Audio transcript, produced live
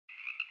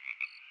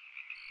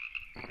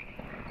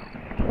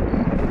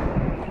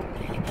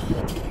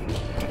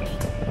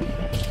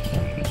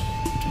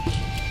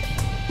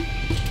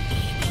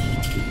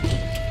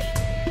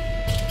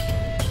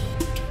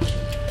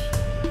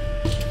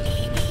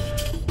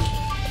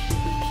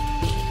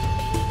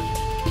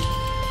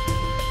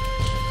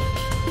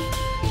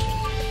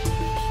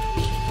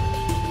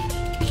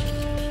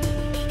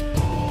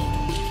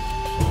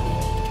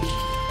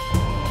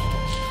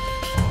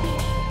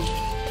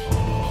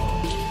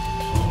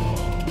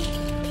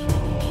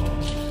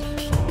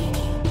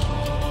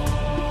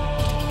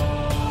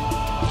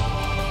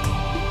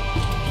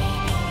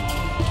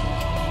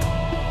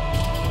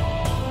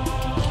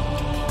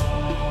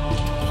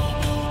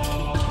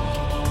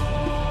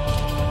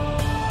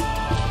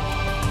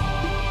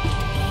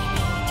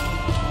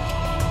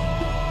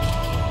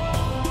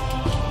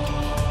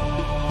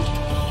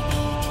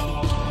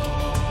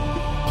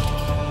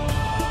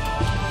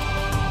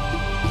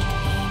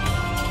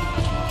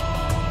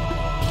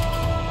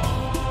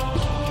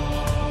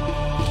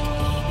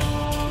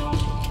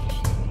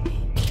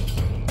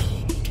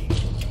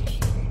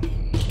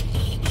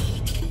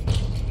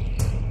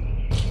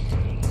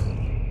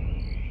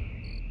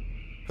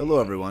Hello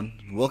everyone,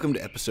 and welcome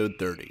to episode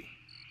 30.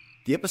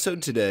 The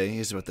episode today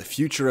is about the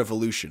future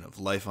evolution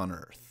of life on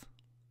Earth.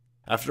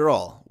 After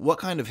all, what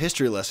kind of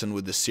history lesson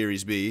would this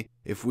series be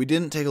if we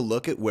didn't take a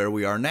look at where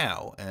we are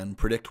now and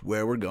predict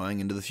where we're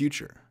going into the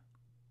future?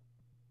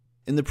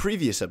 In the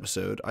previous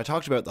episode, I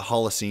talked about the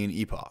Holocene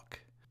epoch.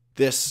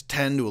 This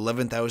 10 to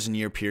 11,000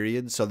 year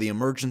period saw the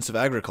emergence of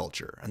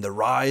agriculture and the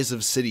rise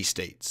of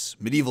city-states,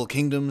 medieval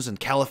kingdoms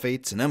and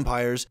caliphates and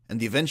empires, and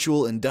the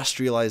eventual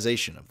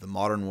industrialization of the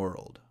modern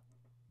world.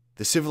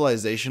 The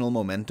civilizational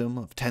momentum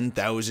of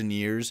 10,000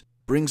 years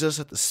brings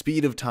us at the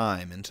speed of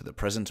time into the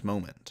present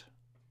moment.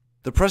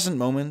 The present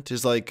moment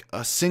is like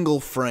a single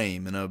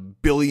frame in a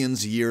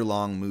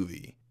billions-year-long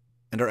movie,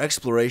 and our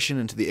exploration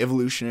into the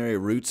evolutionary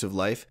roots of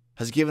life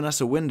has given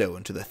us a window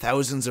into the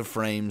thousands of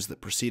frames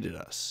that preceded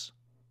us.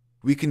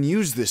 We can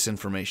use this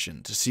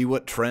information to see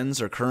what trends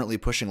are currently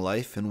pushing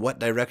life in what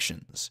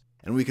directions,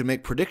 and we can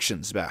make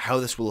predictions about how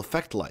this will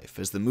affect life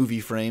as the movie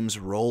frames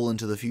roll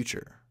into the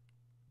future.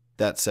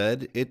 That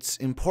said, it's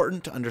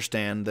important to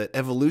understand that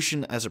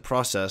evolution as a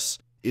process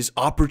is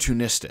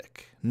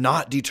opportunistic,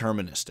 not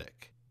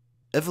deterministic.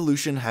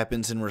 Evolution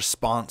happens in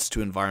response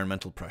to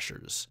environmental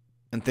pressures,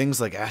 and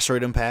things like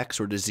asteroid impacts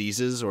or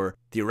diseases or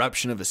the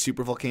eruption of a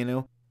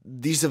supervolcano,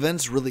 these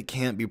events really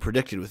can't be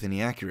predicted with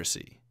any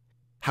accuracy.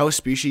 How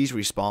species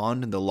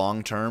respond in the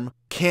long term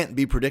can't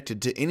be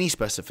predicted to any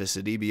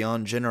specificity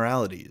beyond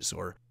generalities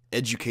or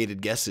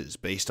educated guesses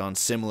based on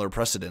similar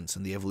precedents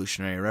in the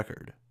evolutionary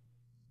record.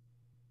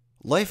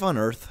 Life on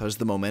Earth has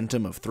the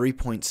momentum of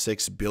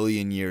 3.6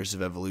 billion years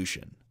of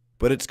evolution,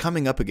 but it's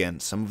coming up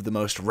against some of the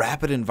most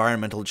rapid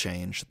environmental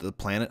change that the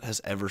planet has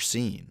ever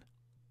seen.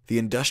 The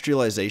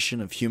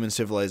industrialization of human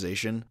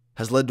civilization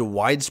has led to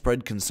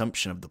widespread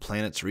consumption of the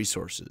planet's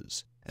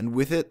resources, and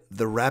with it,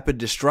 the rapid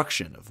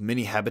destruction of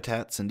many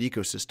habitats and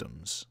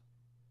ecosystems.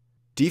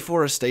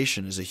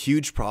 Deforestation is a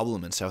huge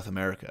problem in South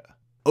America.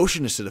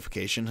 Ocean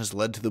acidification has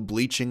led to the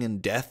bleaching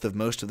and death of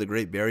most of the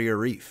Great Barrier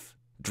Reef.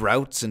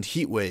 Droughts and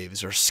heat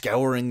waves are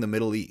scouring the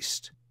Middle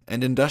East,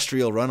 and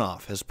industrial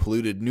runoff has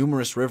polluted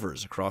numerous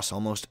rivers across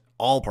almost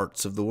all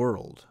parts of the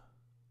world.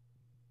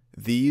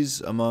 These,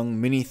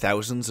 among many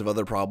thousands of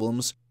other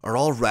problems, are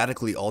all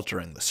radically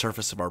altering the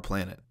surface of our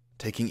planet,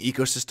 taking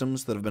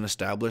ecosystems that have been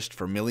established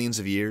for millions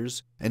of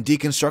years and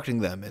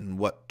deconstructing them in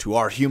what, to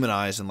our human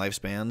eyes and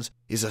lifespans,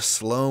 is a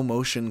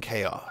slow-motion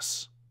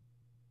chaos.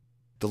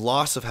 The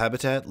loss of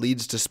habitat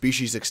leads to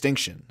species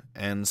extinction,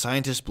 and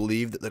scientists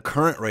believe that the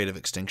current rate of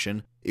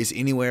extinction is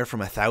anywhere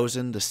from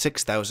 1,000 to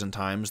 6,000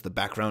 times the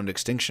background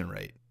extinction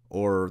rate,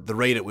 or the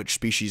rate at which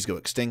species go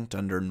extinct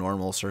under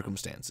normal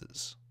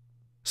circumstances.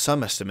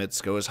 Some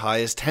estimates go as high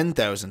as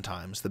 10,000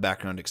 times the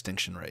background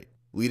extinction rate,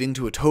 leading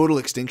to a total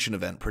extinction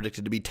event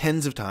predicted to be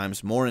tens of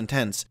times more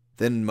intense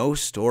than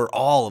most or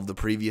all of the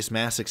previous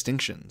mass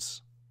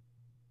extinctions.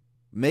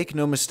 Make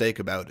no mistake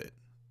about it.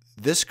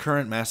 This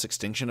current mass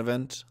extinction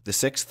event, the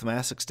sixth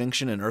mass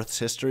extinction in Earth's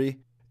history,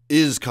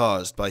 is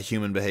caused by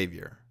human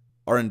behavior.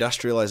 Our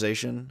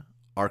industrialization,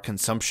 our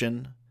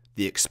consumption,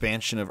 the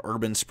expansion of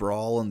urban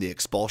sprawl, and the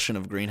expulsion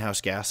of greenhouse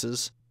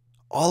gases,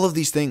 all of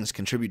these things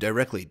contribute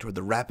directly toward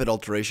the rapid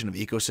alteration of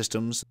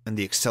ecosystems and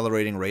the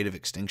accelerating rate of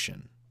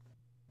extinction.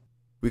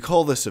 We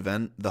call this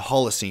event the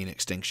Holocene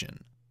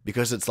extinction,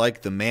 because it's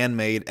like the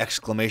man-made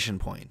exclamation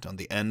point on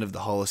the end of the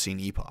Holocene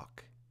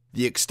epoch.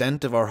 The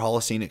extent of our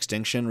Holocene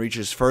extinction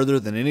reaches further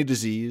than any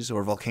disease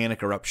or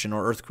volcanic eruption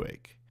or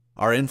earthquake.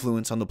 Our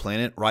influence on the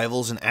planet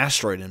rivals an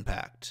asteroid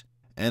impact,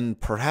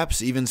 and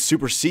perhaps even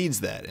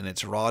supersedes that in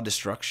its raw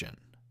destruction.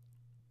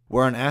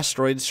 Where an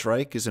asteroid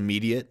strike is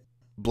immediate,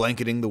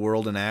 blanketing the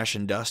world in ash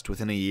and dust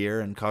within a year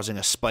and causing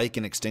a spike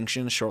in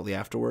extinction shortly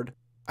afterward,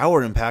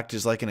 our impact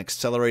is like an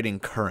accelerating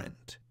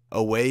current,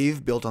 a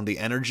wave built on the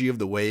energy of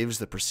the waves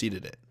that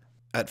preceded it.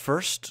 At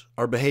first,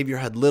 our behavior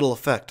had little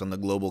effect on the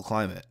global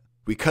climate.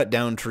 We cut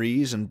down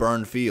trees and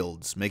burned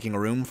fields, making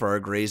room for our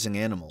grazing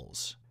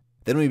animals.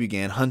 Then we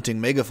began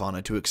hunting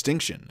megafauna to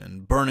extinction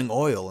and burning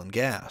oil and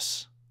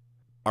gas.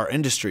 Our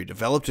industry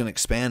developed and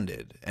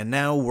expanded, and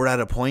now we're at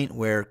a point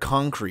where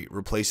concrete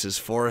replaces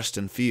forest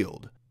and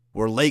field,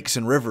 where lakes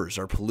and rivers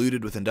are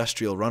polluted with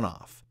industrial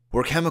runoff,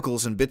 where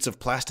chemicals and bits of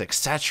plastic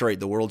saturate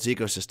the world's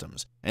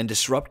ecosystems and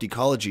disrupt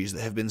ecologies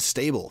that have been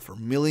stable for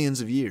millions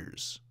of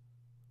years.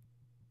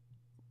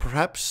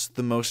 Perhaps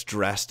the most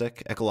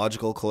drastic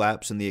ecological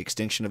collapse in the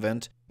extinction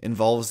event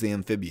involves the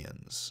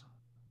amphibians.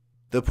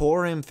 The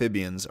poor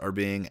amphibians are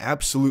being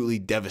absolutely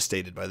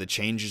devastated by the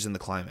changes in the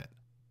climate,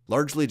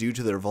 largely due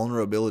to their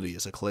vulnerability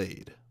as a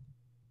clade.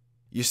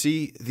 You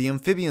see, the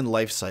amphibian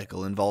life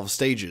cycle involves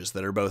stages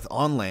that are both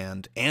on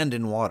land and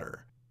in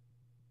water.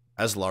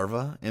 As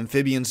larvae,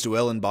 amphibians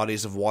dwell in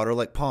bodies of water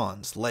like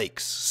ponds,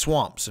 lakes,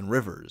 swamps, and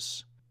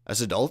rivers. As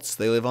adults,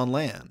 they live on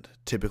land,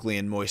 typically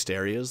in moist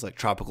areas like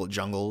tropical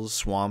jungles,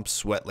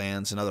 swamps,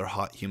 wetlands, and other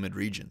hot, humid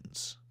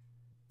regions.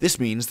 This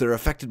means they're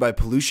affected by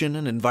pollution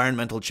and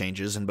environmental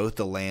changes in both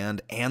the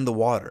land and the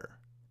water.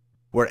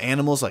 Where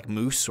animals like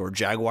moose or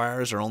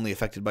jaguars are only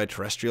affected by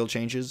terrestrial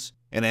changes,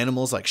 and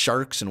animals like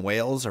sharks and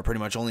whales are pretty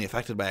much only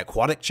affected by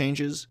aquatic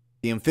changes,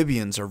 The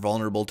amphibians are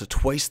vulnerable to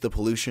twice the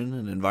pollution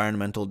and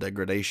environmental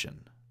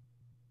degradation.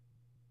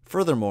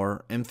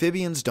 Furthermore,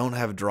 amphibians don't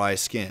have dry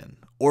skin,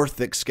 or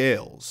thick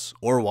scales,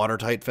 or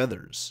watertight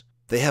feathers.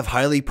 They have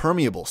highly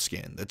permeable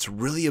skin that's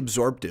really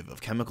absorptive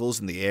of chemicals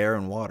in the air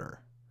and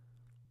water.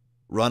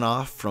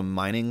 Runoff from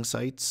mining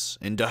sites,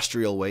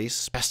 industrial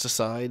waste,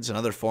 pesticides, and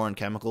other foreign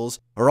chemicals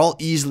are all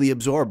easily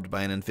absorbed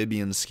by an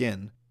amphibian's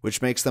skin,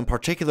 which makes them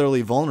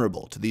particularly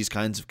vulnerable to these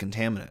kinds of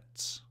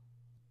contaminants.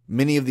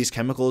 Many of these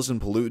chemicals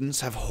and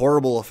pollutants have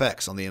horrible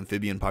effects on the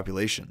amphibian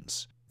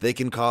populations. They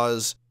can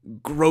cause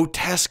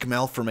grotesque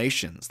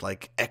malformations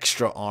like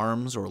extra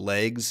arms or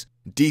legs,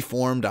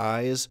 deformed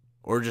eyes,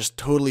 or just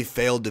totally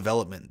failed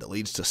development that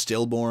leads to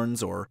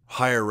stillborns or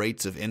higher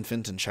rates of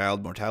infant and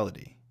child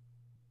mortality.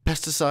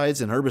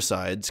 Pesticides and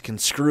herbicides can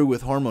screw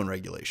with hormone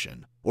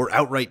regulation, or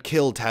outright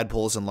kill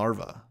tadpoles and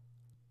larvae.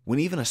 When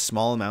even a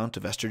small amount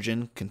of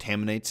estrogen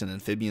contaminates an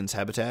amphibian's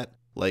habitat,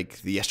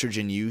 like the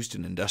estrogen used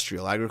in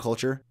industrial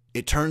agriculture,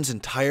 it turns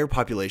entire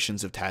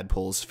populations of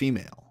tadpoles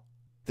female.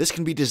 This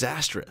can be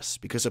disastrous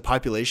because a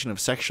population of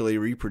sexually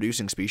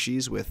reproducing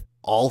species with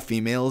all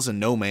females and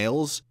no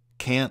males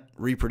can't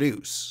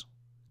reproduce.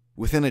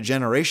 Within a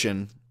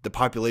generation, the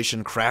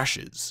population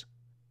crashes.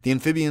 The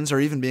amphibians are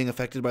even being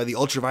affected by the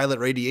ultraviolet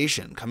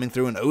radiation coming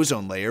through an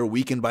ozone layer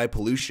weakened by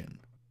pollution.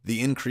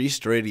 The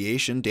increased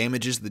radiation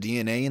damages the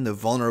DNA in the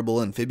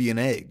vulnerable amphibian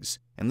eggs,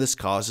 and this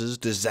causes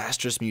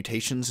disastrous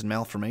mutations and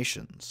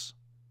malformations.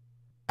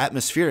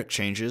 Atmospheric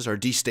changes are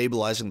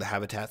destabilizing the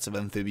habitats of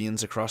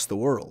amphibians across the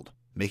world,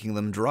 making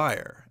them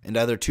drier and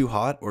either too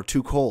hot or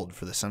too cold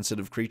for the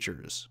sensitive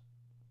creatures.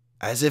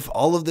 As if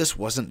all of this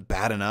wasn't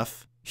bad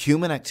enough,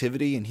 human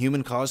activity and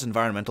human-caused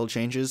environmental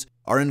changes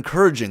are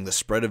encouraging the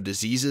spread of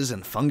diseases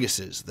and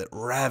funguses that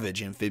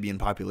ravage amphibian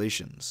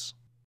populations.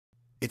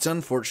 It's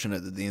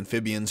unfortunate that the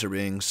amphibians are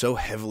being so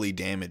heavily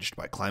damaged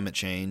by climate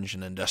change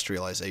and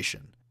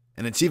industrialization,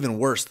 and it's even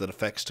worse that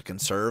efforts to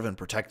conserve and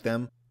protect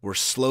them were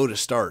slow to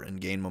start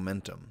and gain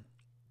momentum.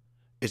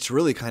 It's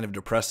really kind of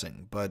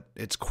depressing, but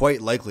it's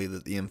quite likely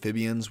that the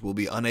amphibians will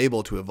be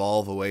unable to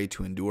evolve a way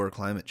to endure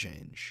climate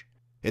change.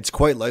 It's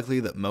quite likely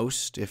that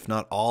most, if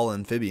not all,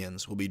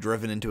 amphibians will be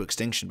driven into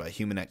extinction by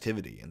human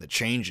activity and the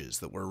changes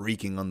that we're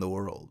wreaking on the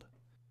world.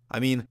 I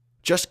mean,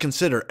 just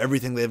consider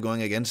everything they have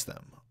going against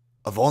them.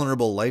 A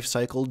vulnerable life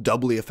cycle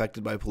doubly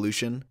affected by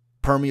pollution,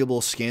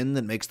 permeable skin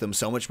that makes them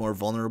so much more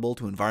vulnerable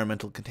to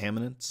environmental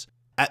contaminants,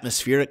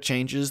 atmospheric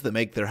changes that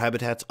make their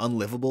habitats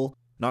unlivable,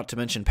 not to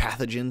mention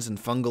pathogens and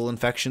fungal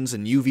infections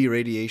and UV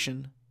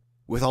radiation.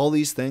 With all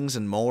these things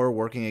and more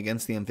working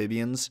against the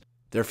amphibians,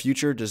 their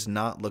future does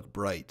not look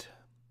bright.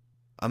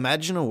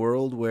 Imagine a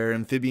world where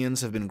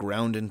amphibians have been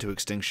ground into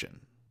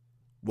extinction.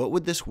 What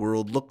would this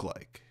world look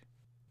like?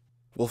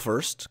 Well,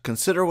 first,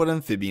 consider what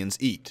amphibians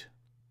eat.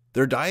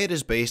 Their diet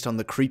is based on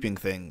the creeping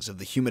things of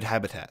the humid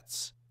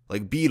habitats,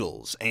 like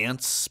beetles,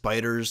 ants,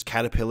 spiders,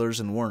 caterpillars,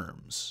 and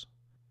worms.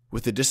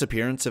 With the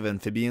disappearance of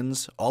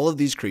amphibians, all of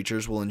these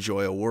creatures will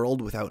enjoy a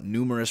world without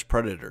numerous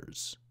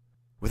predators.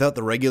 Without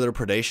the regular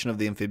predation of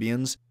the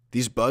amphibians,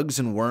 these bugs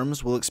and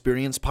worms will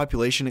experience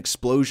population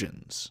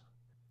explosions.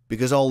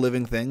 Because all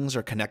living things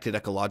are connected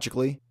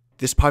ecologically,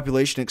 this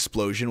population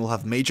explosion will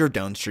have major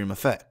downstream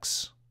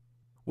effects.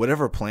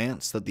 Whatever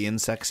plants that the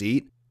insects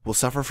eat will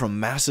suffer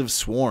from massive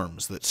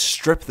swarms that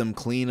strip them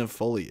clean of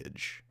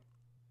foliage.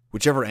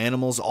 Whichever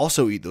animals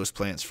also eat those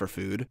plants for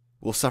food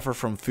will suffer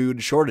from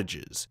food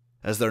shortages,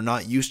 as they're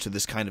not used to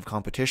this kind of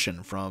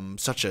competition from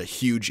such a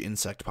huge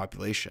insect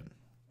population.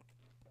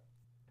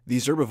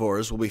 These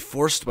herbivores will be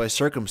forced by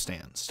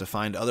circumstance to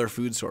find other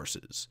food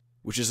sources,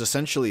 which is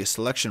essentially a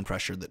selection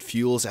pressure that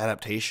fuels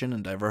adaptation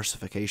and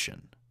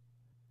diversification.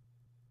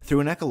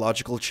 Through an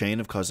ecological chain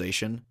of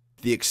causation,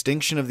 the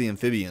extinction of the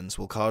amphibians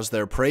will cause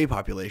their prey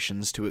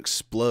populations to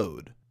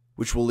explode,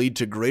 which will lead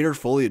to greater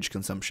foliage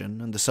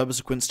consumption and the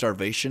subsequent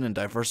starvation and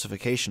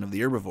diversification of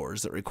the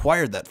herbivores that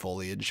required that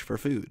foliage for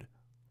food.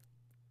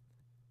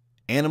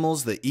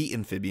 Animals that eat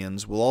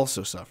amphibians will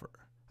also suffer,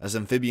 as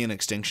amphibian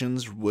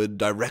extinctions would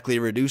directly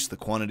reduce the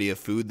quantity of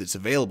food that's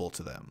available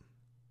to them.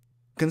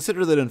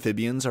 Consider that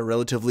amphibians are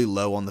relatively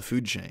low on the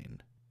food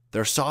chain.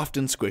 They're soft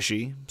and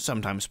squishy,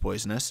 sometimes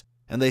poisonous,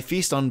 and they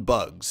feast on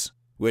bugs,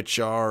 which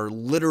are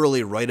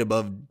literally right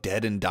above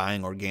dead and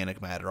dying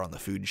organic matter on the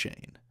food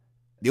chain.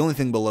 The only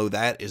thing below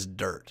that is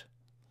dirt.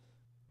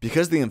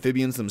 Because the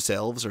amphibians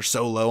themselves are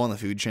so low on the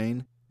food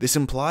chain, this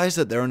implies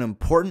that they're an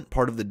important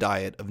part of the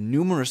diet of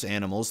numerous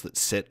animals that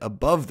sit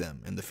above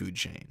them in the food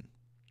chain.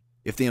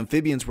 If the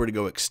amphibians were to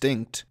go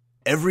extinct,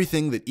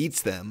 everything that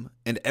eats them,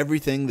 and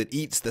everything that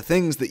eats the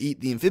things that eat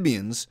the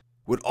amphibians,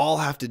 would all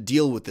have to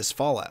deal with this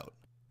fallout.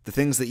 The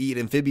things that eat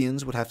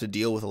amphibians would have to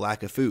deal with a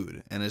lack of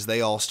food, and as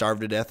they all starve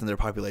to death and their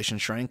population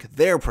shrank,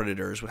 their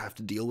predators would have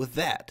to deal with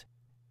that.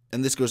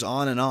 And this goes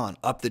on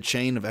up the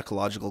chain of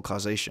ecological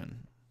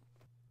causation.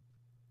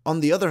 On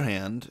the other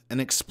hand, an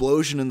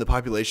explosion in the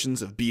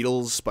populations of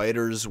beetles,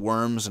 spiders,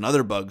 worms, and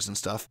other bugs and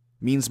stuff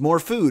means more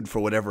food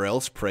for whatever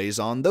else preys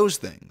on those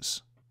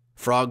things.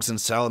 Frogs and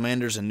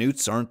salamanders and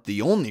newts aren't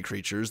the only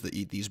creatures that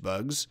eat these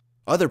bugs.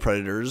 Other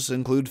predators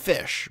include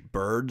fish,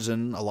 birds,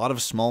 and a lot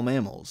of small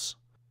mammals.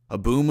 A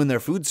boom in their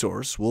food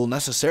source will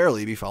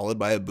necessarily be followed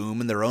by a boom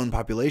in their own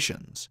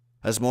populations,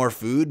 as more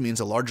food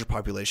means a larger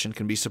population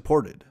can be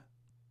supported.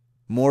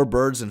 More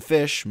birds and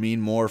fish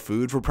mean more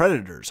food for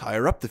predators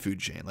higher up the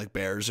food chain, like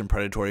bears and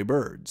predatory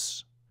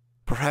birds.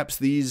 Perhaps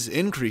these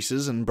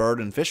increases in bird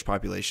and fish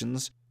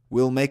populations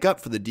will make up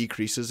for the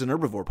decreases in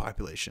herbivore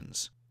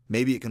populations.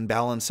 Maybe it can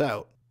balance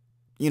out.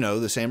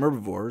 The same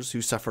herbivores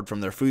who suffered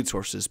from their food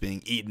sources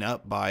being eaten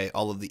up by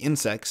all of the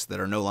insects that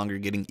are no longer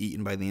getting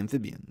eaten by the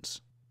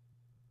amphibians.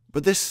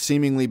 But this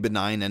seemingly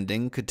benign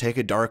ending could take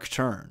a dark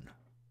turn.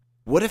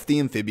 What if the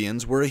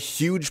amphibians were a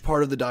huge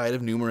part of the diet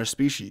of numerous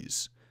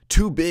species,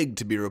 too big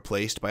to be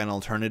replaced by an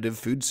alternative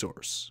food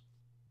source?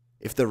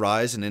 If the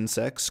rise in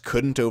insects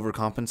couldn't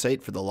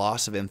overcompensate for the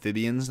loss of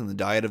amphibians in the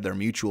diet of their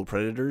mutual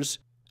predators,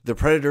 the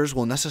predators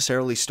will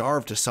necessarily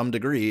starve to some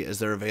degree as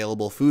their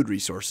available food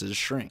resources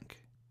shrink.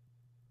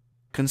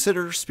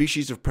 Consider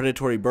species of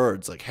predatory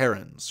birds like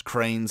herons,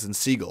 cranes, and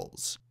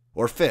seagulls,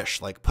 or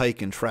fish like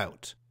pike and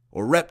trout,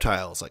 or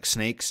reptiles like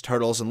snakes,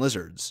 turtles, and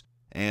lizards,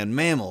 and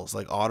mammals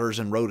like otters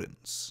and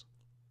rodents.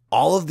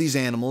 All of these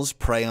animals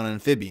prey on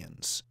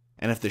amphibians,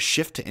 and if the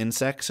shift to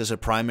insects as a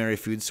primary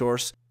food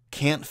source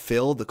can't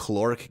fill the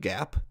caloric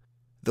gap,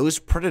 those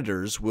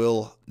predators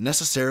will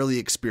necessarily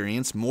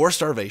experience more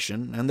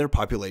starvation and their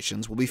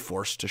populations will be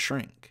forced to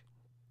shrink.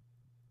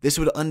 This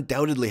would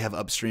undoubtedly have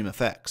upstream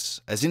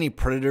effects, as any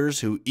predators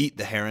who eat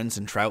the herons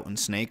and trout and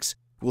snakes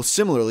will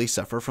similarly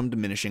suffer from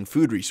diminishing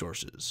food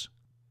resources.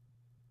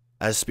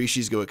 As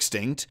species go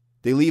extinct,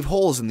 they leave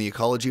holes in the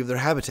ecology of their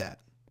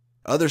habitat.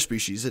 Other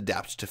species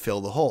adapt to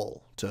fill the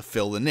hole, to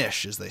fill the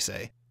niche, as they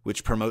say,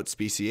 which promotes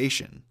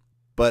speciation.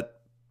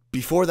 But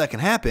before that can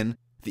happen,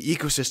 the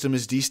ecosystem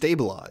is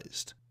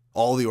destabilized.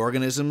 All the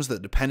organisms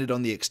that depended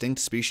on the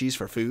extinct species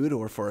for food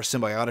or for a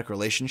symbiotic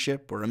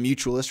relationship or a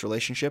mutualist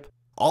relationship,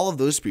 all of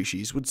those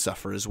species would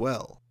suffer as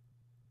well.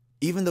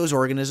 Even those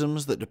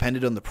organisms that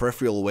depended on the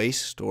peripheral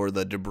waste or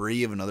the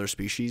debris of another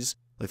species,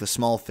 like the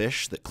small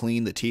fish that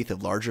clean the teeth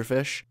of larger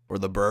fish, or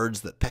the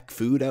birds that peck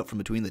food out from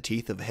between the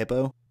teeth of a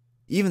hippo,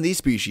 even these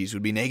species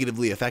would be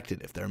negatively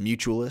affected if their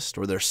mutualist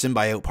or their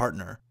symbiote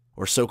partner,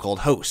 or so-called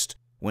host,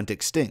 went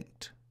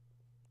extinct.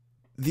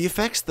 The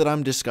effects that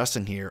I'm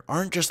discussing here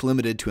aren't just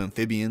limited to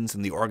amphibians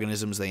and the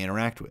organisms they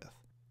interact with.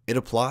 It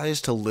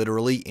applies to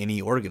literally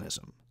any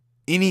organism.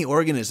 Any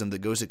organism that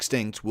goes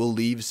extinct will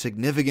leave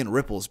significant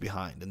ripples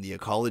behind in the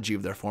ecology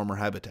of their former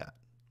habitat.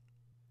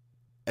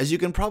 As you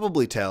can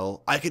probably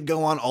tell, I could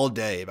go on all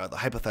day about the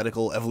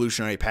hypothetical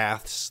evolutionary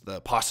paths,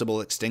 the possible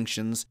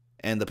extinctions,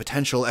 and the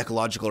potential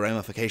ecological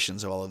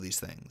ramifications of all of these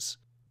things.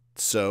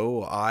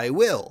 So I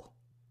will.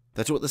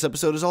 That's what this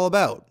episode is all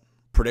about.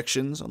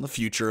 Predictions on the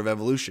future of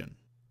evolution.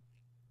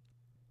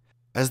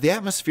 As the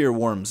atmosphere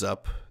warms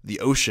up,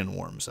 the ocean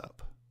warms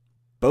up.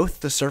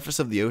 Both the surface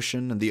of the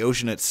ocean and the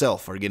ocean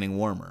itself are getting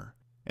warmer,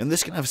 and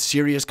this can have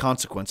serious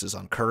consequences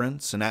on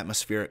currents and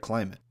atmospheric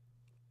climate.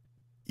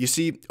 You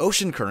see,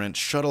 ocean currents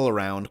shuttle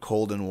around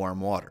cold and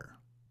warm water.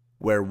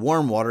 Where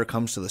warm water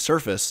comes to the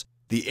surface,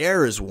 the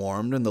air is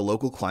warmed and the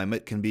local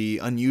climate can be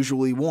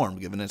unusually warm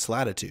given its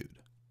latitude.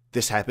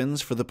 This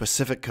happens for the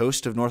Pacific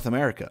coast of North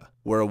America,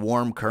 where a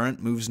warm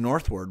current moves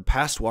northward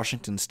past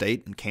Washington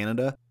State and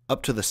Canada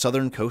up to the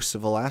southern coasts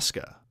of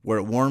Alaska, where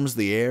it warms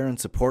the air and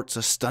supports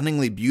a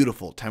stunningly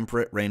beautiful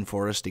temperate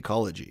rainforest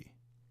ecology.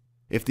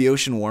 If the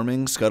ocean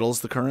warming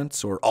scuttles the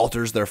currents or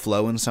alters their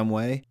flow in some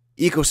way,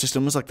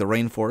 ecosystems like the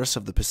rainforests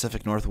of the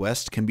Pacific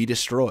Northwest can be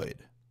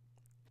destroyed.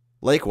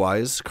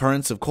 Likewise,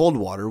 currents of cold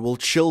water will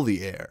chill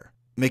the air,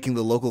 making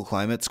the local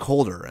climates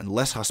colder and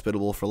less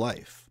hospitable for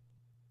life.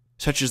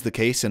 Such is the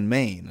case in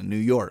Maine and New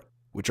York,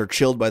 which are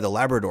chilled by the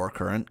Labrador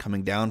Current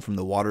coming down from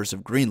the waters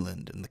of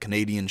Greenland and the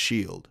Canadian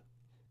Shield.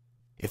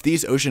 If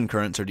these ocean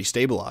currents are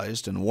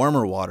destabilized and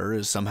warmer water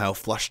is somehow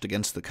flushed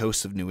against the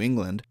coasts of New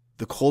England,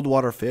 the cold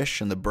water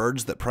fish and the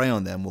birds that prey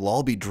on them will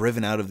all be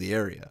driven out of the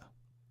area.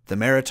 The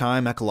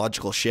maritime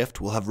ecological shift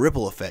will have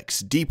ripple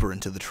effects deeper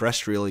into the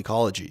terrestrial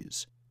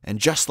ecologies, and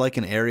just like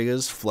in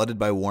areas flooded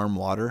by warm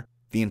water,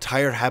 the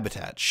entire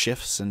habitat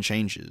shifts and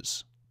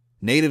changes.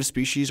 Native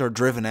species are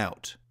driven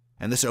out,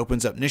 and this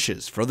opens up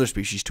niches for other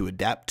species to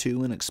adapt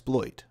to and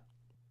exploit.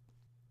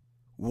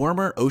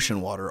 Warmer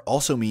ocean water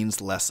also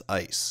means less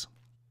ice.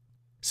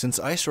 Since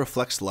ice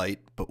reflects light,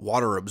 but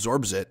water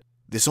absorbs it,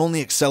 this only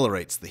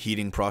accelerates the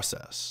heating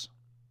process.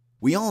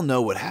 We all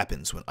know what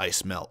happens when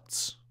ice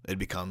melts. It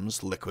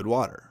becomes liquid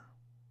water.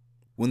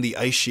 When the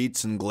ice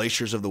sheets and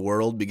glaciers of the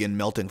world begin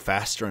melting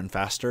faster and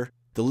faster,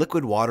 the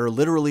liquid water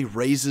literally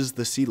raises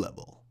the sea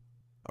level.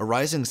 A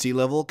rising sea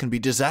level can be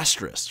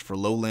disastrous for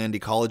lowland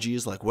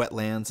ecologies like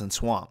wetlands and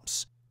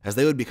swamps, as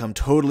they would become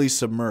totally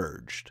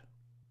submerged.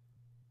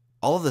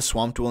 All of the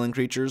swamp-dwelling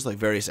creatures, like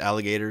various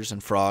alligators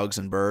and frogs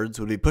and birds,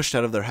 would be pushed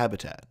out of their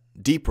habitat,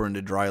 deeper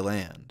into dry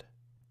land.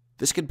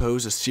 This could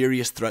pose a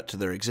serious threat to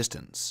their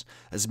existence,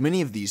 as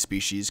many of these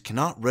species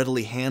cannot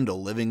readily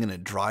handle living in a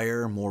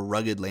drier, more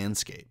rugged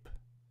landscape.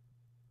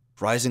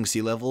 rising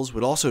sea levels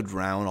would also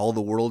drown all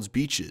the world's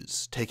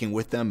beaches, taking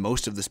with them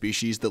most of the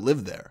species that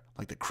live there,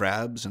 like the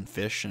crabs and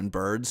fish and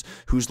birds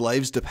whose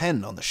lives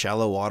depend on the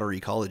shallow water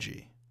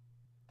ecology.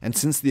 And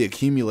since the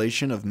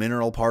accumulation of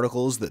mineral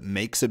particles that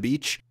makes a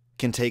beach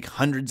can take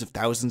hundreds of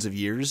thousands of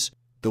years,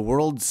 the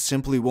world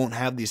simply won't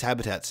have these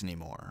habitats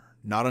anymore,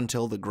 not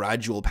until the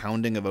gradual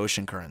pounding of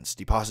ocean currents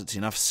deposits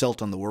enough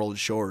silt on the world's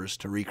shores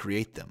to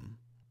recreate them.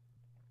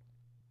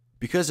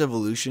 Because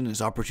evolution is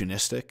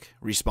opportunistic,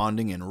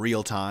 responding in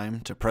real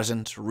time to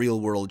present,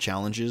 real-world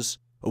challenges,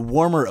 a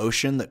warmer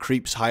ocean that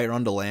creeps higher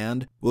onto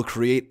land will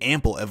create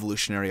ample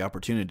evolutionary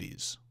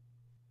opportunities.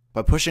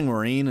 By pushing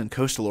marine and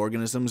coastal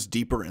organisms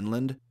deeper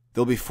inland,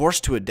 they'll be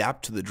forced to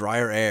adapt to the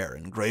drier air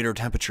and greater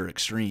temperature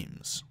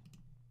extremes.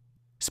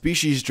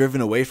 Species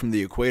driven away from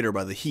the equator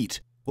by the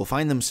heat will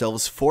find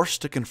themselves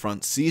forced to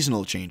confront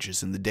seasonal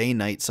changes in the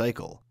day-night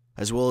cycle,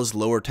 as well as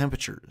lower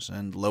temperatures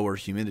and lower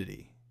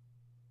humidity.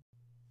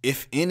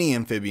 If any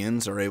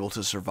amphibians are able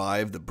to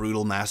survive the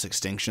brutal mass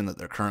extinction that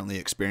they're currently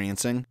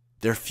experiencing,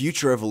 their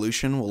future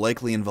evolution will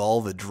likely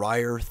involve a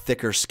drier,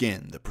 thicker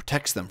skin that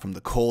protects them from the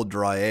cold,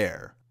 dry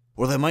air,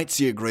 or they might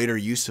see a greater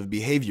use of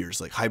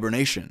behaviors like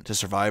hibernation to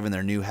survive in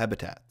their new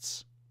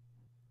habitats.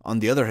 On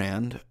the other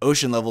hand,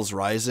 ocean levels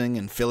rising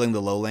and filling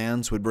the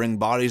lowlands would bring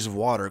bodies of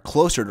water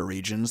closer to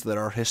regions that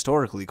are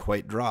historically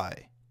quite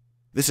dry.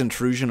 This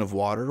intrusion of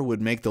water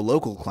would make the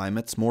local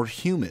climates more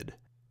humid,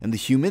 and the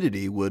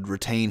humidity would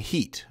retain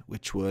heat,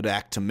 which would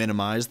act to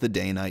minimize the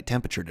day-night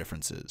temperature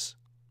differences.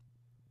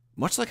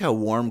 Much like how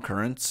warm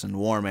currents and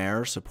warm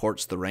air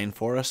supports the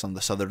rainforests on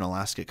the southern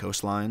Alaska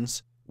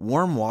coastlines,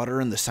 warm water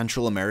in the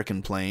Central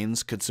American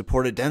plains could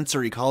support a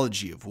denser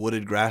ecology of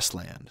wooded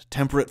grassland,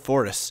 temperate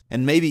forests,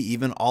 and maybe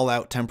even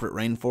all-out temperate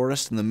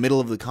rainforest in the middle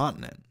of the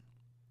continent.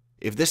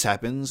 If this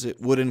happens,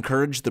 it would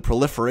encourage the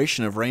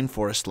proliferation of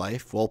rainforest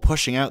life while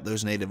pushing out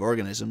those native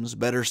organisms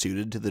better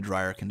suited to the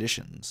drier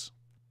conditions.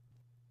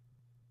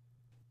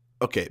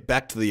 Okay,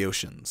 back to the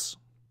oceans.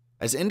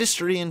 As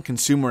industry and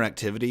consumer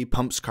activity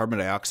pumps carbon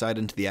dioxide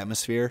into the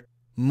atmosphere,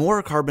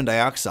 more carbon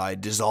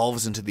dioxide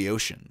dissolves into the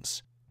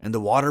oceans, and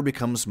the water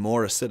becomes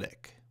more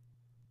acidic.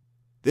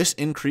 This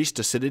increased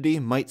acidity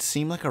might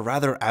seem like a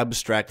rather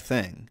abstract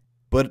thing,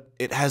 but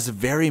it has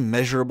very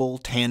measurable,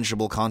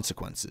 tangible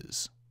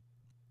consequences.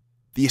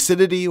 The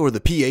acidity or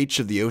the pH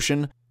of the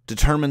ocean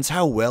determines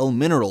how well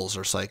minerals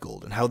are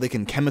cycled and how they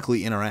can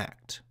chemically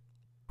interact.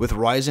 With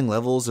rising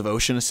levels of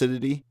ocean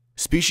acidity,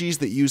 species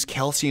that use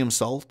calcium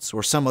salts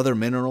or some other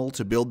mineral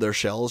to build their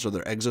shells or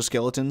their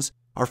exoskeletons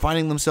are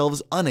finding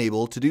themselves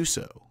unable to do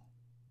so.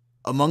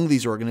 Among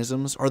these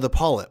organisms are the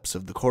polyps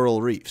of the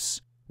coral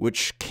reefs,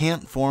 which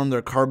can't form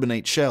their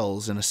carbonate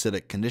shells in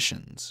acidic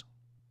conditions.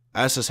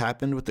 As has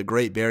happened with the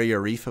Great Barrier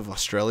Reef of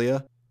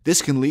Australia,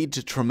 this can lead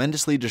to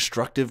tremendously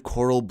destructive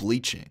coral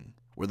bleaching,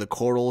 where the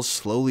corals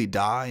slowly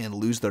die and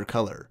lose their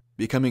color,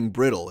 becoming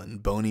brittle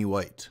and bony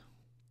white.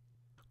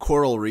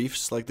 Coral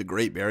reefs, like the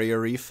Great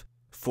Barrier Reef,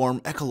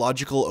 form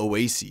ecological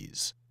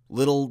oases,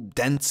 little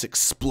dense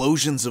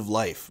explosions of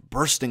life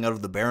bursting out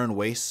of the barren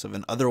wastes of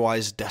an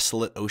otherwise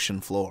desolate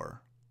ocean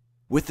floor.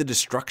 With the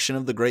destruction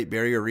of the Great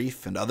Barrier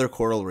Reef and other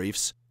coral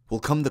reefs will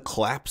come the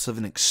collapse of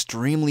an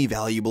extremely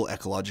valuable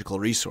ecological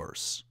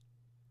resource.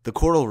 The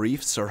coral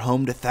reefs are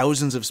home to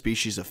thousands of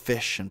species of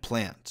fish and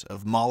plant,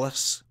 of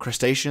mollusks,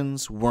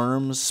 crustaceans,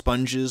 worms,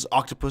 sponges,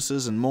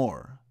 octopuses, and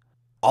more.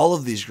 All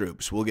of these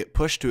groups will get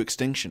pushed to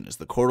extinction as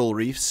the coral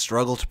reefs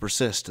struggle to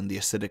persist in the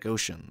acidic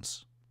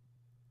oceans.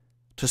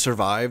 To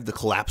survive the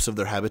collapse of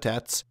their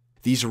habitats,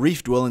 these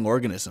reef-dwelling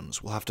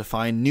organisms will have to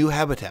find new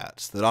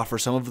habitats that offer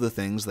some of the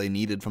things they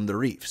needed from the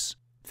reefs,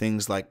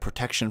 things like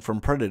protection from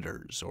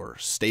predators or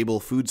stable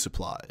food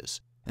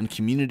supplies, and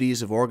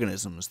communities of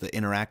organisms that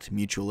interact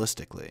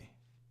mutualistically.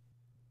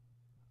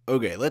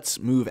 Okay, let's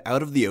move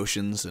out of the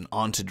oceans and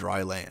onto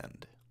dry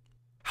land.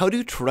 How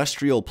do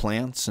terrestrial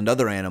plants and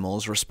other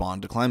animals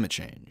respond to climate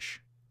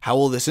change? How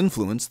will this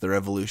influence their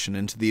evolution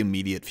into the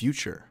immediate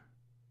future?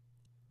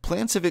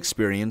 Plants have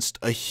experienced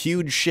a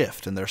huge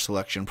shift in their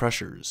selection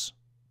pressures.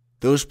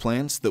 Those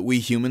plants that we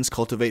humans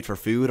cultivate for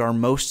food are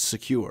most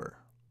secure.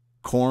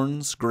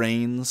 Corns,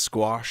 grains,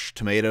 squash,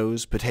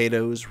 tomatoes,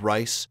 potatoes,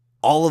 rice,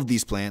 all of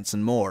these plants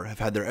and more have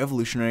had their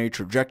evolutionary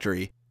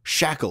trajectory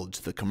shackled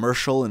to the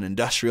commercial and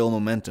industrial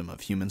momentum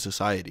of human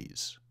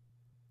societies.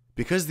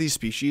 Because these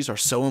species are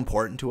so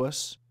important to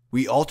us,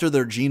 we alter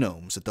their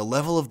genomes at the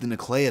level of the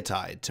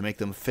nucleotide to make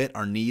them fit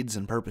our needs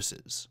and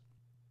purposes.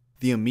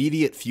 The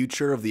immediate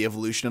future of the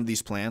evolution of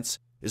these plants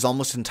is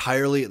almost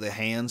entirely at the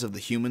hands of the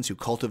humans who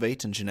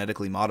cultivate and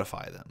genetically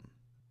modify them.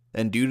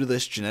 And due to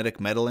this genetic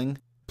meddling,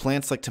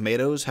 plants like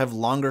tomatoes have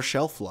longer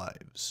shelf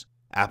lives,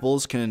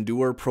 apples can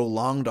endure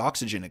prolonged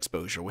oxygen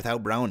exposure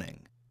without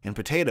browning, and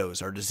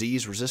potatoes are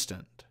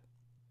disease-resistant.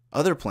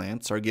 Other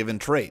plants are given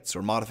traits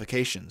or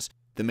modifications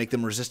that make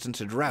them resistant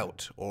to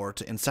drought, or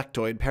to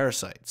insectoid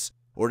parasites,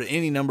 or to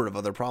any number of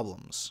other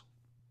problems.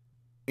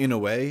 In a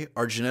way,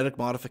 our genetic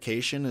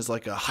modification is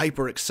like a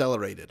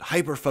hyper-accelerated,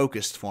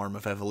 hyper-focused form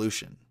of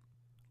evolution.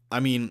 I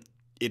mean,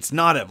 it's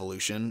not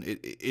evolution.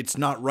 It's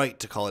not right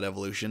to call it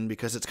evolution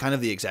because it's kind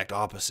of the exact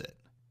opposite.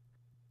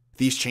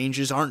 These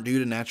changes aren't due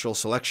to natural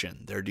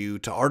selection, they're due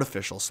to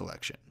artificial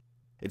selection.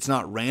 It's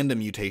not random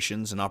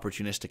mutations and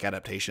opportunistic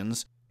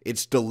adaptations,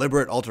 it's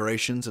deliberate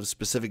alterations of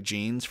specific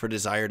genes for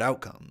desired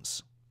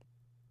outcomes.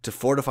 To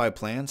fortify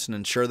plants and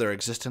ensure their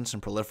existence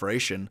and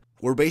proliferation,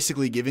 we're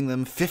basically giving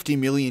them 50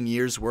 million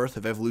years worth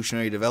of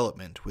evolutionary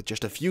development with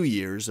just a few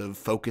years of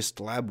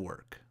focused lab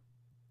work.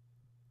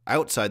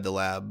 Outside the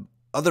lab,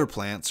 other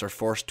plants are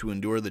forced to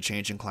endure the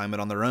changing climate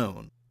on their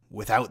own,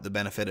 without the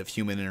benefit of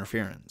human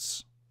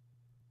interference.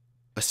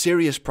 A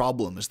serious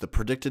problem is the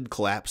predicted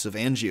collapse of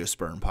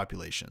angiosperm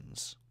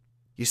populations.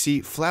 You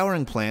see,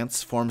 flowering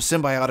plants form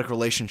symbiotic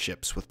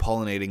relationships with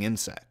pollinating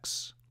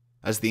insects.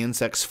 As the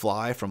insects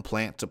fly from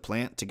plant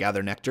to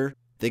gather nectar,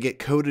 they get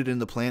coated in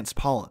the plant's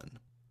pollen,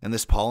 and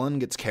this pollen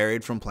gets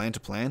carried from plant to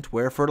plant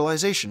where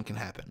fertilization can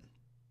happen.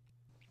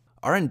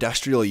 Our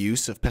industrial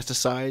use of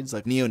pesticides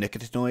like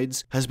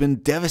neonicotinoids has been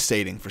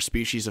devastating for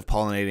species of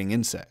pollinating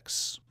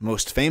insects,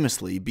 most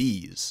famously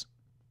bees.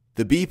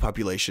 The bee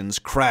populations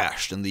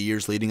crashed in the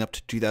years leading up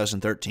to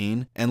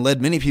 2013 and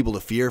led many people to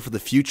fear for the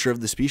future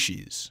of the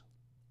species.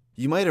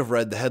 You might have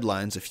read the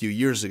headlines a few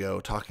years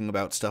ago talking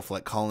about stuff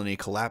like colony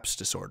collapse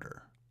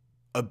disorder.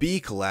 A bee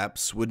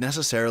collapse would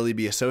necessarily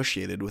be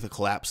associated with a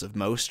collapse of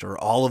most or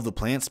all of the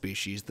plant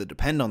species that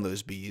depend on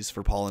those bees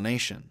for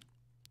pollination.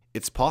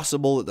 It's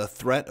possible that the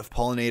threat of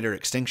pollinator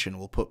extinction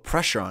will put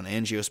pressure on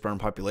angiosperm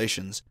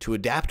populations to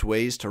adapt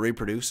ways to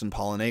reproduce and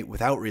pollinate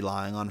without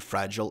relying on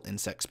fragile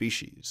insect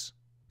species.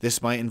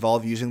 This might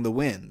involve using the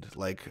wind,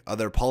 like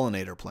other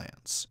pollinator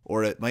plants,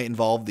 or it might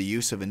involve the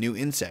use of a new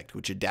insect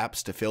which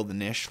adapts to fill the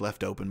niche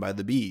left open by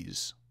the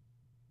bees.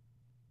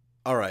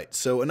 Alright,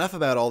 so enough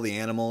about all the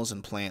animals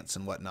and plants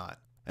and whatnot.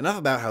 Enough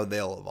about how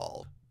they'll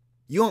evolve.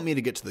 You want me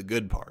to get to the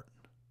good part.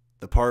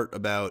 The part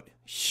about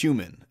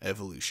human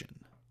evolution.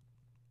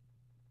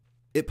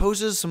 It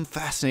poses some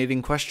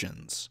fascinating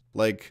questions,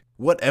 like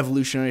what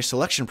evolutionary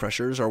selection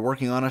pressures are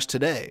working on us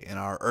today in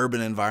our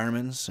urban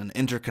environments and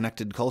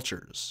interconnected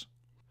cultures?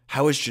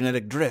 How is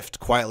genetic drift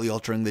quietly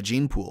altering the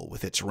gene pool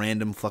with its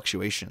random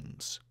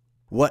fluctuations?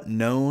 What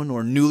known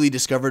or newly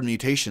discovered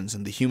mutations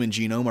in the human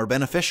genome are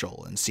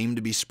beneficial and seem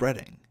to be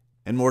spreading?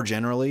 And more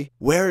generally,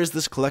 where is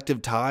this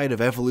collective tide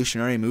of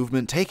evolutionary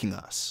movement taking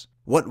us?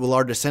 What will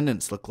our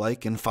descendants look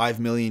like in 5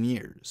 million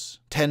years?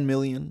 10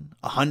 million?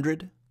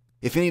 100?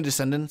 If any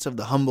descendants of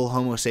the humble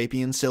Homo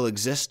sapiens still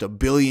exist 1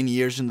 billion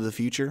years into the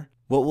future,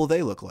 what will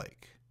they look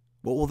like?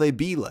 What will they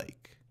be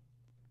like?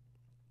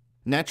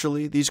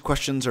 Naturally, these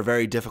questions are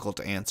very difficult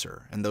to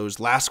answer, and those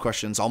last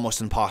questions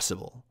almost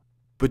impossible.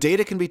 But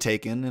data can be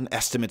taken and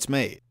estimates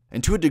made,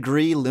 and to a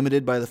degree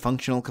limited by the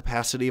functional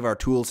capacity of our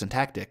tools and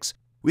tactics,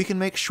 we can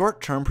make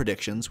short-term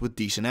predictions with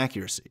decent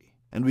accuracy,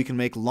 and we can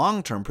make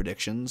long-term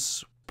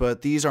predictions,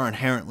 but these are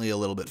inherently a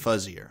little bit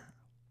fuzzier.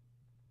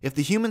 If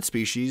the human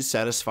species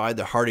satisfied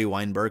the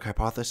Hardy-Weinberg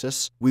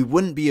hypothesis, we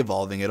wouldn't be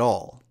evolving at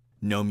all.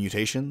 No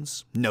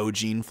mutations, no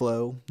gene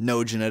flow,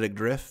 no genetic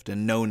drift,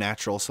 and no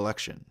natural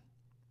selection.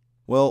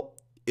 Well,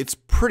 it's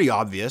pretty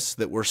obvious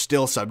that we're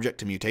still subject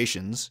to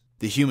mutations.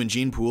 The human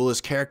gene pool is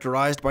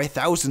characterized by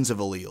thousands of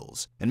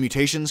alleles, and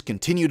mutations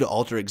continue to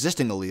alter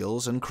existing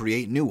alleles and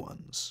create new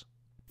ones.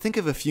 Think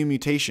of a few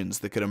mutations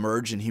that could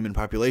emerge in human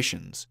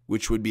populations,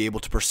 which would be able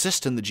to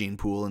persist in the gene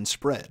pool and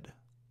spread.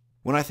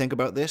 When I think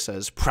about this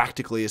as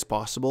practically as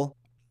possible,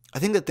 I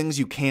think that things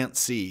you can't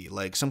see,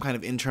 like some kind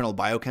of internal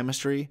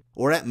biochemistry,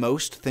 or at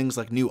most things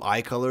like new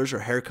eye colors or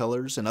hair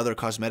colors and other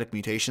cosmetic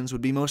mutations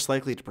would be most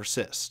likely to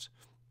persist.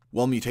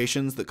 While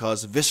mutations that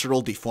cause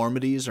visceral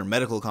deformities or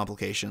medical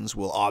complications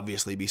will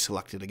obviously be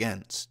selected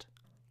against.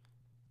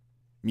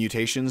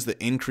 Mutations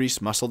that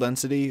increase muscle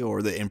density,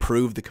 or that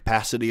improve the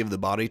capacity of the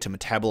body to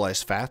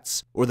metabolize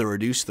fats, or that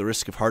reduce the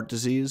risk of heart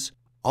disease,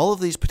 all of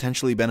these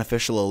potentially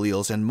beneficial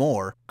alleles and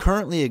more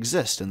currently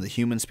exist in the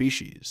human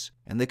species,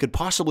 and they could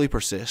possibly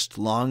persist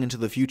long into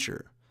the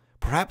future,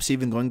 perhaps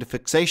even going to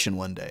fixation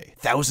one day,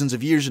 thousands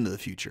of years into the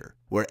future,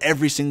 where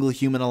every single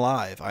human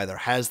alive either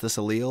has this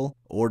allele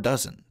or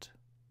doesn't.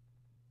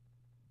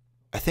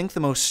 I think the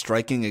most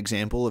striking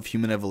example of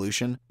human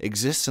evolution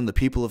exists in the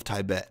people of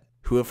Tibet,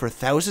 who have for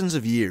thousands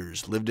of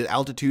years lived at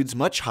altitudes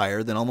much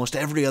higher than almost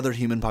every other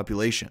human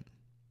population.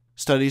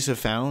 Studies have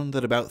found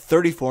that about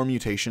 34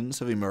 mutations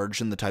have emerged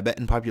in the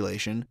Tibetan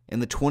population in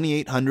the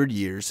 2,800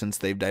 years since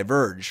they've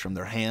diverged from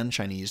their Han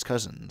Chinese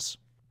cousins.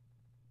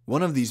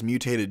 One of these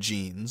mutated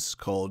genes,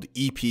 called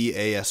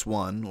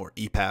EPAS1 or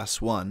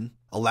EPAS1,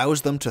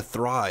 allows them to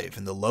thrive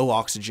in the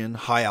low-oxygen,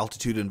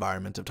 high-altitude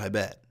environment of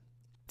Tibet.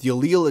 The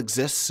allele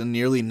exists in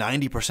nearly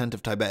 90%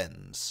 of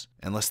Tibetans,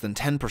 and less than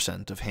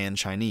 10% of Han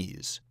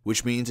Chinese,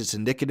 which means it's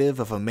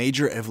indicative of a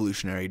major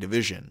evolutionary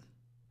division.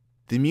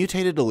 The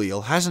mutated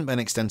allele hasn't been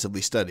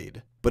extensively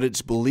studied, but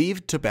it's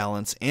believed to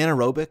balance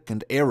anaerobic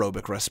and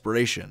aerobic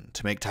respiration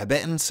to make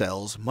Tibetan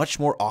cells much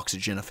more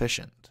oxygen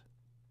efficient.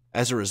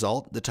 As a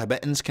result, the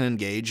Tibetans can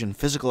engage in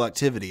physical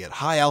activity at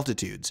high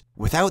altitudes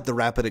without the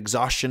rapid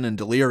exhaustion and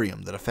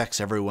delirium that affects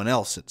everyone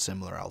else at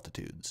similar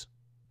altitudes.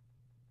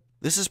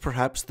 This is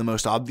perhaps the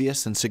most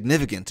obvious and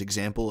significant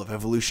example of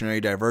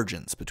evolutionary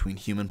divergence between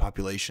human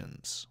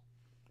populations.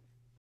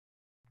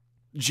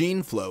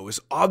 Gene flow is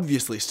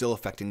obviously still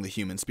affecting the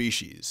human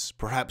species,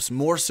 perhaps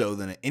more so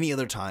than at any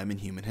other time in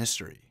human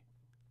history.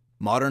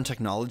 Modern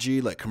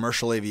technology like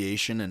commercial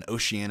aviation and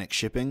oceanic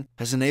shipping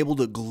has enabled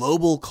a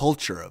global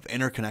culture of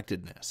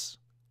interconnectedness.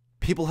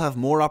 People have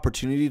more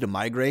opportunity to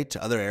migrate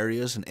to other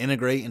areas and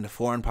integrate into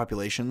foreign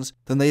populations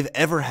than they've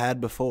ever had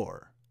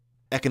before.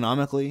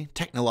 Economically,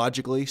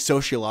 technologically,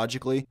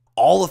 sociologically,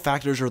 all the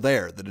factors are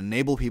there that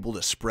enable people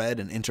to spread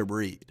and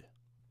interbreed.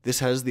 This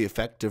has the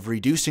effect of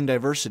reducing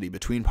diversity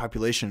between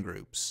population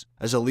groups,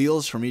 as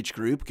alleles from each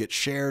group get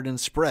shared and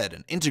spread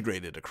and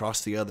integrated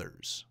across the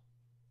others.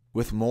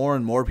 With more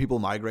and more people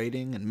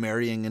migrating and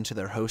marrying into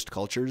their host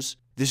cultures,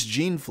 this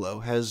gene flow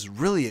has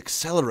really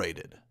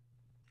accelerated.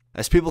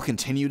 As people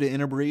continue to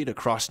interbreed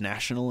across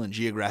national and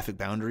geographic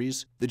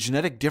boundaries, the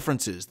genetic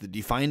differences that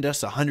defined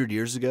us 100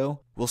 years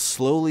ago will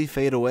slowly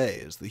fade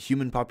away as the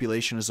human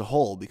population as a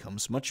whole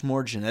becomes much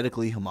more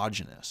genetically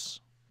homogeneous.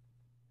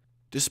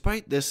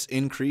 Despite this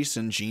increase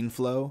in gene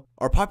flow,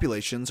 our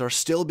populations are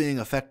still being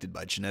affected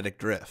by genetic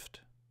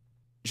drift.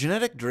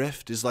 Genetic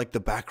drift is like the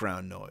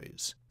background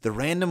noise, the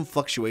random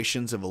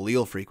fluctuations of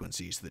allele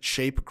frequencies that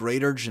shape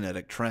greater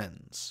genetic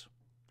trends.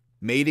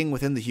 Mating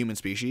within the human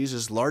species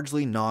is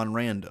largely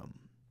non-random.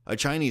 A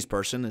Chinese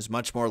person is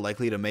much more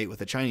likely to mate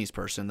with a Chinese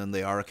person than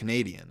they are a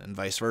Canadian, and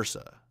vice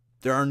versa.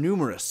 There are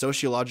numerous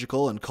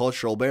sociological and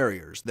cultural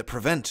barriers that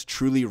prevent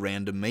truly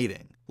random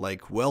mating,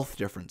 like wealth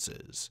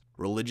differences,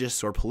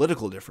 religious or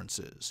political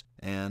differences,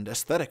 and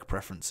aesthetic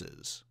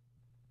preferences.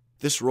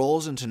 This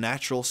rolls into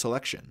natural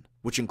selection,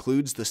 which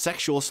includes the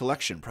sexual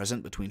selection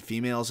present between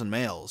females and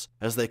males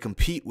as they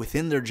compete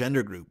within their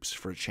gender groups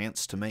for a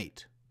chance to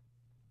mate.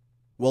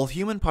 While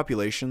human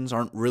populations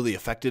aren't really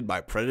affected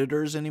by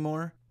predators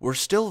anymore, we're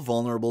still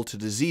vulnerable to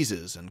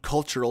diseases and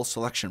cultural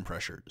selection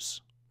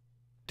pressures.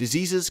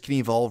 Diseases can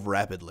evolve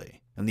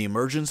rapidly, and the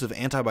emergence of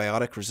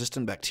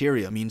antibiotic-resistant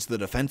bacteria means the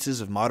defenses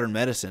of modern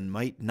medicine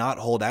might not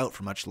hold out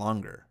for much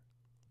longer.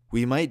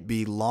 We might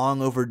be long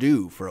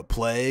overdue for a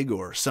plague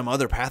or some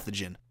other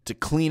pathogen to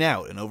clean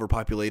out an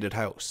overpopulated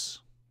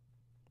house.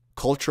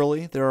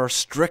 Culturally, there are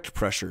strict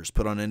pressures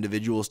put on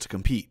individuals to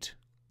compete.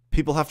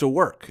 People have to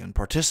work and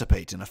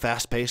participate in a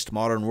fast-paced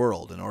modern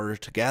world in order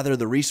to gather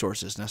the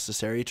resources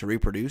necessary to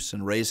reproduce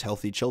and raise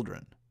healthy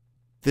children.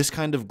 This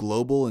kind of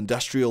global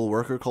industrial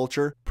worker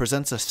culture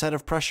presents a set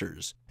of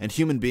pressures, and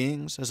human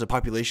beings, as a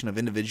population of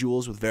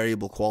individuals with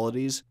variable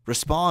qualities,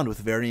 respond with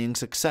varying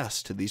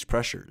success to these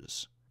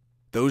pressures.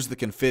 Those that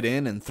can fit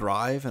in and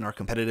thrive in our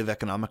competitive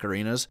economic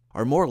arenas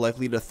are more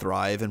likely to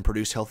thrive and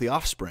produce healthy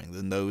offspring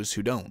than those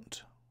who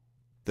don't.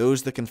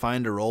 Those that can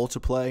find a role to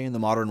play in the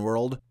modern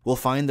world will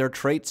find their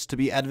traits to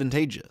be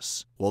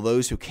advantageous, while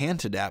those who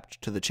can't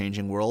adapt to the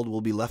changing world will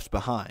be left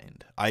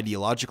behind,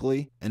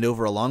 ideologically, and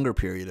over a longer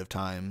period of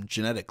time,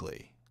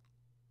 genetically.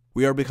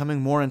 We are becoming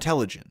more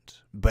intelligent,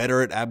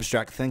 better at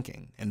abstract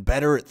thinking, and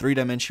better at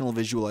three-dimensional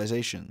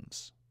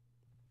visualizations.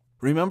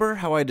 Remember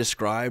how I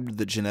described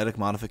that genetic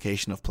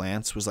modification of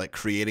plants was like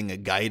creating a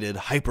guided,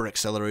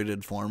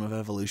 hyper-accelerated form of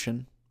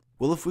evolution?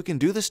 Well, if we can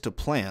do this to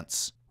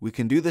plants, we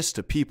can do this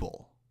to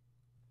people.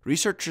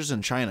 Researchers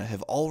in China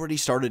have already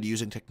started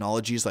using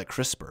technologies like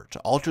CRISPR to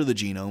alter the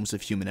genomes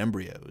of human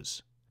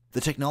embryos.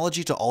 The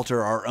technology to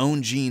alter our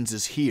own genes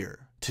is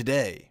here,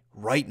 today,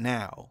 right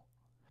now.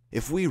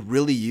 If we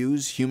really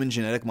use human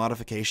genetic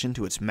modification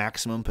to its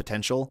maximum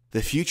potential,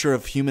 the future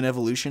of human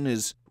evolution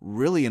is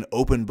really an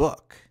open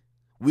book.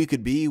 We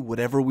could be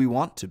whatever we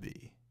want to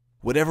be.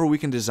 Whatever we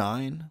can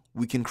design,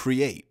 we can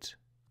create.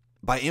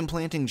 By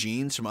implanting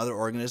genes from other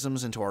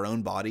organisms into our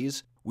own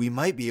bodies, we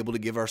might be able to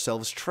give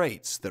ourselves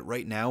traits that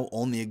right now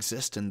only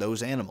exist in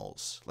those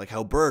animals, like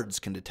how birds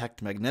can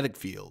detect magnetic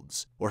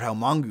fields, or how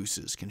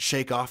mongooses can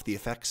shake off the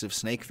effects of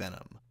snake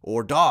venom,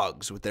 or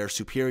dogs with their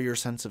superior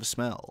sense of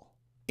smell.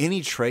 Any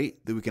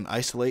trait that we can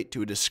isolate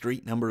to a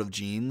discrete number of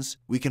genes,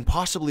 we can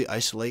possibly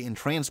isolate and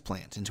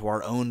transplant into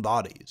our own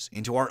bodies,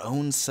 into our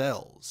own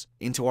cells,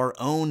 into our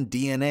own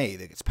DNA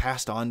that gets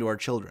passed on to our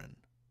children.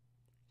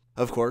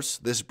 Of course,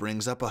 this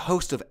brings up a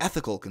host of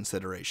ethical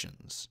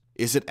considerations.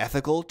 Is it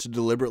ethical to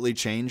deliberately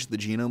change the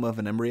genome of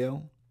an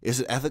embryo?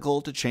 Is it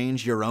ethical to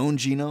change your own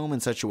genome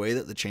in such a way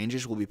that the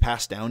changes will be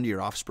passed down to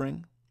your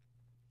offspring?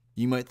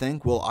 You might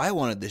think, well, I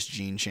wanted this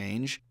gene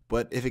change,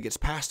 but if it gets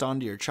passed on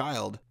to your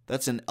child,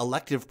 that's an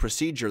elective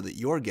procedure that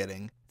you're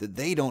getting that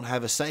they don't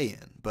have a say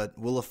in, but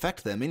will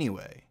affect them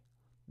anyway.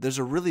 There's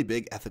a really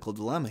big ethical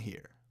dilemma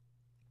here.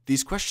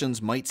 These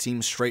questions might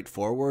seem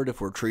straightforward if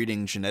we're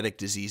treating genetic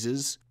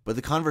diseases, but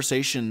the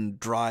conversation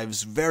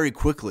drives very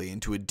quickly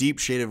into a deep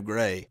shade of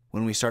gray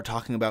when we start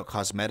talking about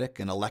cosmetic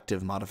and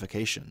elective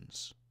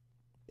modifications.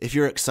 If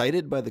you're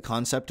excited by the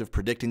concept of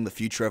predicting the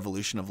future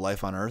evolution of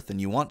life on Earth and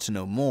you want to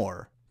know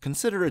more,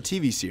 consider a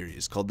TV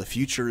series called The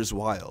Future is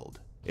Wild.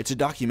 It's a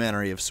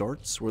documentary of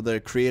sorts where the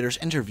creators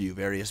interview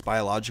various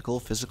biological,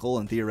 physical,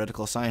 and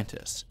theoretical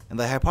scientists, and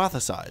they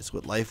hypothesize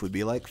what life would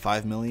be like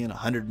 5 million,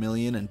 100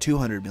 million, and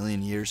 200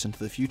 million years into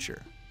the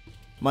future.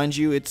 Mind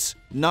you, it's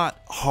not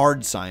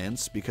hard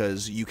science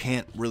because you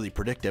can't really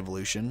predict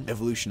evolution.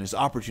 Evolution is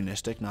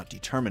opportunistic, not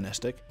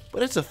deterministic,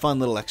 but it's a fun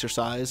little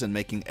exercise in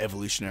making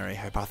evolutionary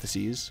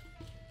hypotheses.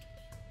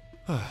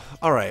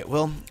 Alright,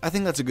 well, I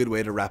think that's a good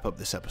way to wrap up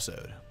this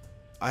episode.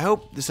 I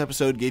hope this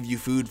episode gave you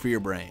food for your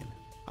brain.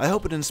 I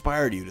hope it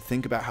inspired you to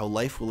think about how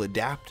life will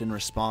adapt and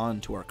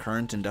respond to our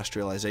current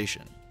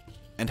industrialization,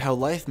 and how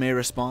life may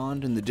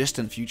respond in the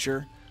distant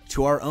future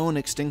to our own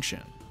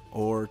extinction,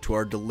 or to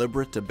our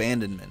deliberate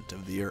abandonment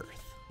of the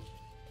Earth.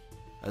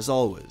 As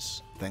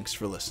always, thanks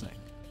for listening.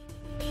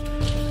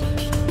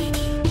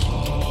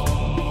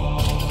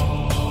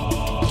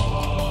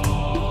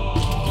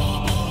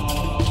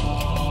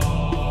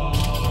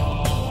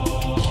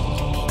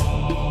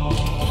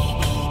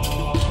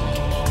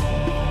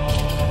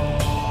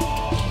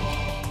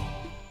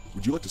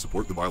 Would you like to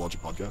support the BioLogic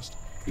podcast?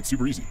 It's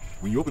super easy.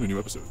 When you open a new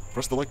episode,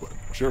 press the like button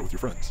or share it with your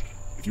friends.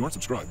 If you aren't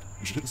subscribed,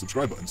 you should hit the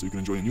subscribe button so you can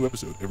enjoy a new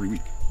episode every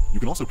week. You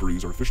can also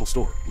peruse our official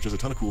store, which has a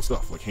ton of cool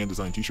stuff like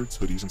hand-designed t-shirts,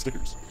 hoodies, and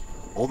stickers.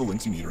 All the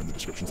links you need are in the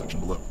description section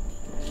below.